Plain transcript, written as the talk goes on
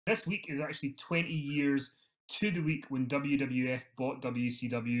This week is actually 20 years to the week when WWF bought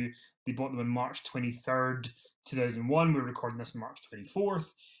WCW. They bought them on March 23rd, 2001. We're recording this on March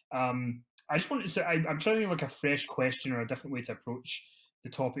 24th. I just wanted to say, I'm trying to think of like a fresh question or a different way to approach the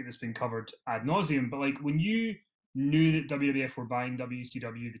topic that's been covered ad nauseum. But like when you knew that WWF were buying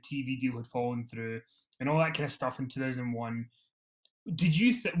WCW, the TV deal had fallen through, and all that kind of stuff in 2001, did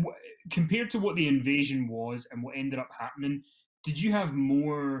you compared to what the invasion was and what ended up happening, did you have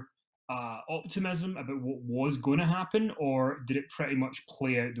more optimism about what was going to happen, or did it pretty much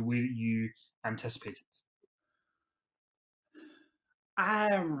play out the way that you anticipated?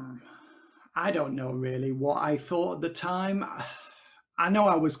 I don't know really what I thought at the time. I know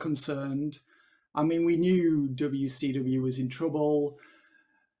I was concerned. I mean, we knew WCW was in trouble.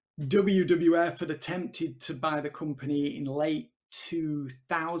 WWF had attempted to buy the company in late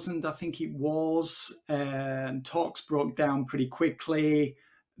 2000, I think it was, and talks broke down pretty quickly.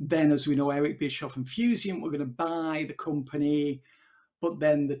 Then, as we know, Eric Bishoff and Fusion were going to buy the company, but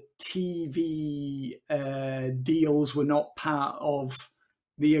then the TV deals were not part of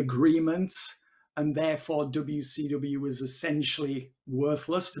the agreement, and therefore WCW was essentially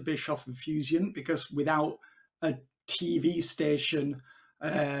worthless to Bischoff and Fusion, because without a TV station,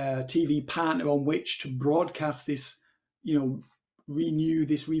 TV partner on which to broadcast this, renew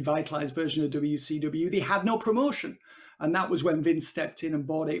this revitalized version of WCW, they had no promotion. And that was when Vince stepped in and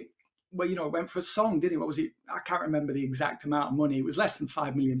bought it. Well, it went for a song, didn't it? What was it? I can't remember the exact amount of money. It was less than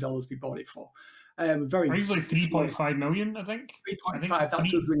 $5 million they bought it for. Very usually 3.5 million, I think. 3.5, that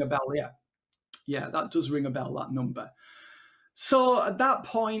does ring a bell, yeah. Yeah, that does ring a bell, that number. So at that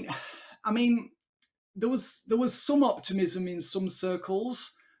point, I mean, there was some optimism in some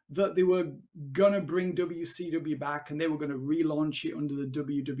circles that they were going to bring WCW back and they were going to relaunch it under the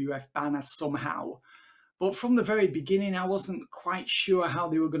WWF banner somehow. But from the very beginning, I wasn't quite sure how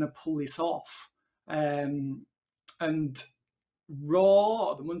they were going to pull this off. And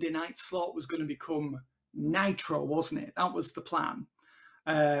Raw, the Monday night slot, was going to become Nitro, wasn't it? That was the plan.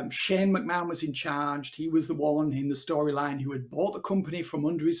 Shane McMahon was in charge. He was the one in the storyline who had bought the company from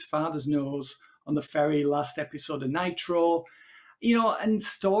under his father's nose on the very last episode of Nitro. And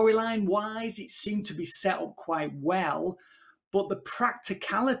storyline-wise, it seemed to be set up quite well. But the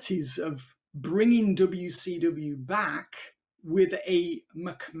practicalities of bringing WCW back with a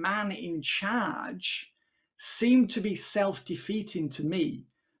McMahon in charge seemed to be self-defeating to me,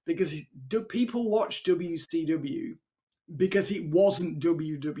 because people watch WCW because it wasn't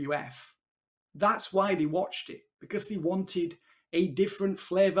WWF. That's why they watched it, because they wanted a different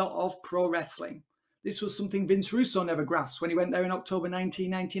flavor of pro wrestling. This was something Vince Russo never grasped when he went there in October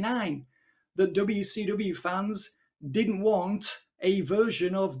 1999, that WCW fans didn't want a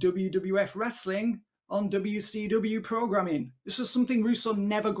version of WWF wrestling on WCW programming. This was something Russo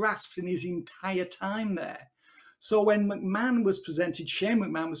never grasped in his entire time there. So when McMahon was presented, Shane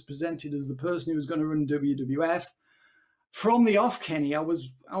McMahon was presented as the person who was going to run WWF, from the off, Kenny, I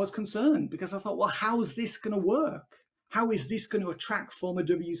was concerned, because I thought, well, how is this going to work? How is this going to attract former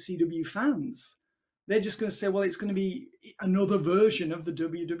WCW fans? They're just going to say, well, it's going to be another version of the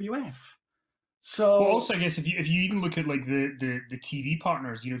WWF. So, well, also, I guess if you even look at like the TV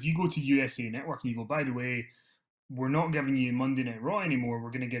partners, if you go to USA Network and you go, by the way, we're not giving you Monday Night Raw anymore,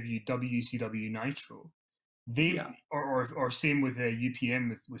 we're going to give you WCW Nitro. Or same with UPN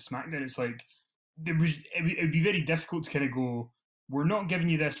with SmackDown. It's like it would be very difficult to kind of go, we're not giving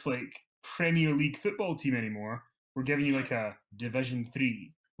you this like Premier League football team anymore. We're giving you like a Division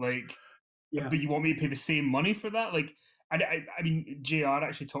 3, like, but you want me to pay the same money for that? Like, I mean, JR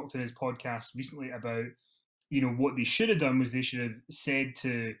actually talked in his podcast recently about, what they should have done was they should have said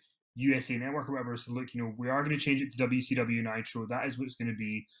to USA Network or whatever, so look, we are going to change it to WCW Nitro. That is what it's going to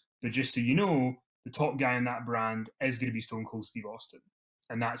be. But just so you know, the top guy in that brand is going to be Stone Cold Steve Austin.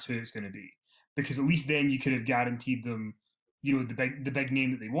 And that's who it's going to be. Because at least then you could have guaranteed them, the big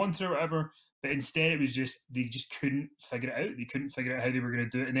name that they wanted or whatever. But instead it was they just couldn't figure it out. They couldn't figure out how they were going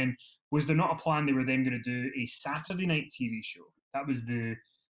to do it. And then was there not a plan they were then going to do a Saturday night TV show? That was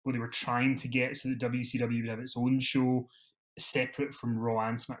what they were trying to get, so that WCW would have its own show separate from Raw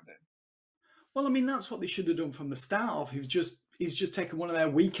and SmackDown. Well, I mean, that's what they should have done from the start off. He's just taken one of their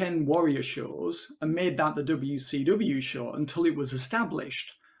weekend warrior shows and made that the WCW show until it was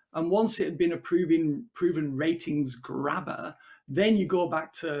established. And once it had been a proven ratings grabber, then you go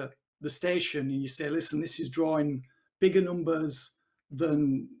back to the station and you say, listen, this is drawing bigger numbers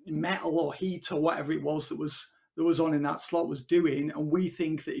than Metal or Heat or whatever it was that was on in that slot was doing. And we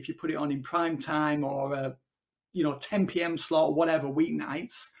think that if you put it on in prime time or a 10 p.m. slot or whatever,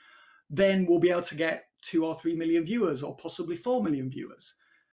 weeknights, then we'll be able to get 2 or 3 million viewers or possibly 4 million viewers.